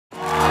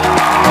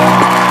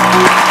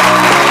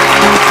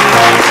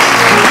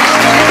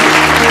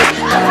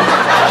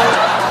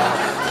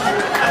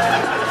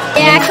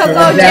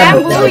Coco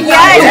Jambu.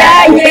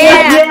 Yeah.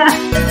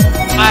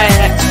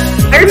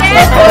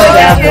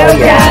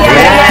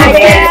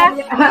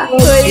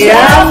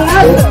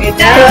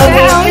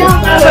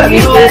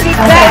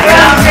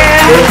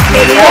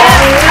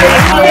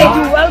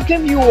 To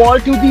welcome you all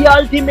to the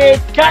ultimate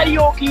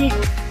karaoke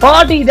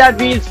party that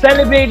we're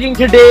celebrating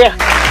today.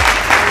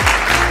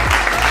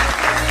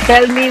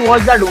 Tell me,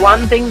 what's that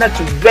one thing that's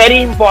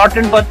very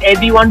important for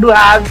everyone to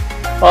have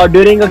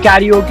during a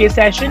karaoke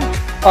session?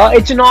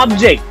 It's an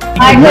object.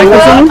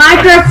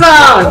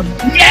 Microphone.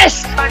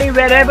 Yes!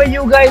 Wherever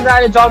you guys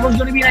are, it's almost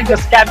going to be like a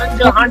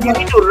scavenger hunt. You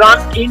need to run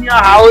in your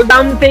house.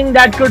 Something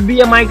that could be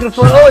a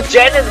microphone. Oh,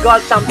 Jen has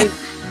got something.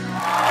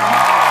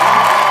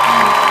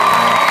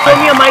 Give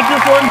me a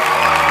microphone.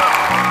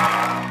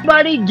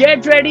 Everybody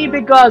get ready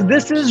because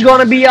this is going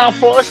to be our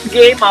first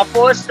game, our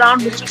first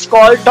round, which is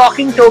called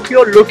Talking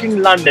Tokyo,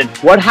 Looking London.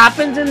 What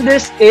happens in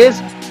this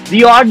is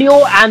the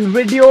audio and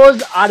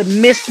videos are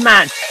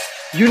mismatched.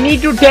 You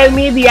need to tell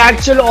me the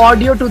actual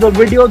audio to the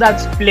video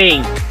that's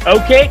playing.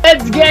 Okay?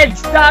 Let's get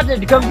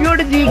started.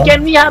 Computer G,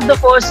 can we have the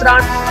first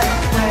round?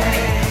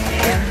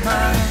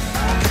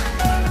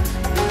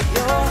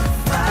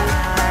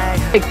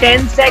 Like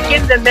 10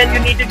 seconds and then you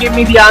need to give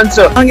me the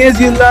answer. As long as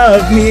you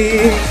love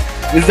me.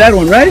 Is that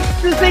one, right?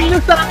 Just sing the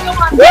song, come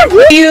on.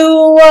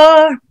 You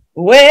are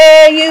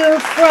where you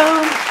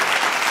from.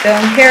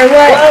 Don't care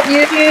what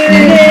you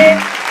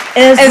do.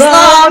 As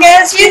long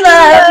as you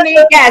love me.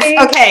 Yes,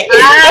 okay.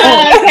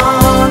 As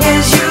long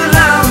as you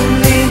love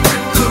me,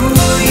 who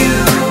you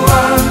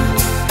are.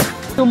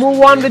 To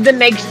move on with the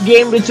next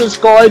game, which is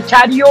called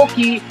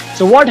karaoke.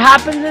 So what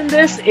happens in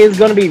this is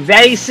going to be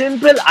very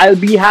simple. I'll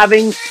be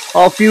having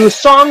a few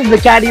songs, the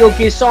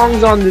karaoke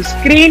songs on the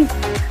screen,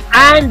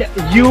 and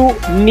you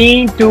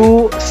need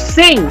to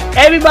sing.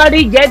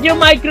 Everybody get your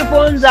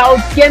microphones out.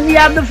 Can we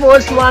have the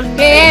first one?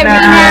 Every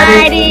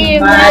night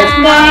in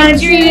my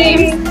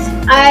dreams,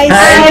 I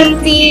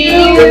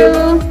see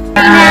you.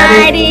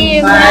 Night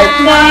in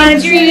my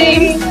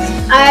dreams,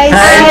 I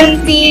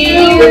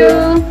see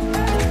you.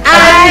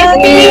 I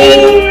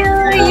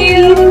feel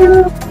you.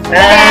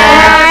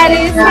 That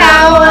is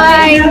how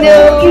I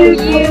know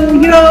you.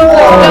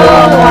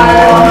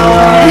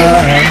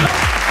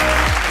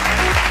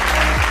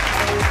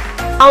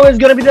 Now is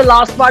gonna be the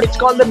last part. It's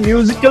called the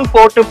musical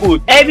photo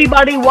booth.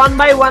 Everybody, one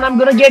by one, I'm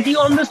gonna get you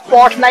on the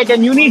spotlight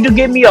and you need to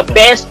give me your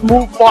best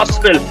move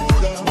possible.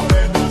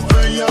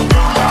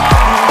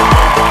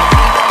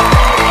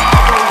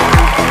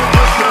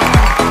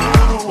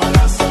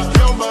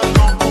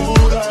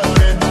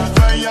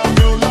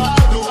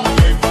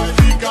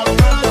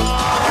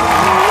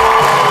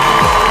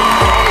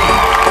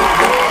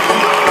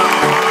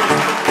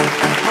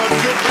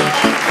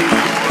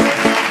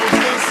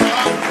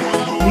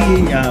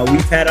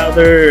 We've had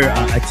other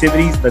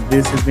activities, but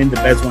this has been the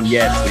best one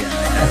yet.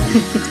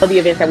 All the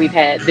events that we've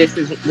had, this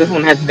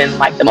one has been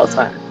like the most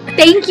fun.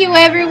 Thank you,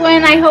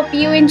 everyone. I hope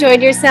you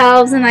enjoyed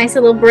yourselves. A nice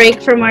little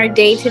break from our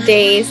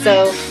day-to-day.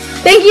 So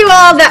thank you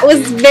all. That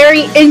was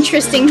very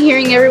interesting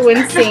hearing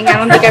everyone sing. I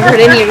don't think I've heard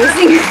any of you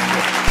sing.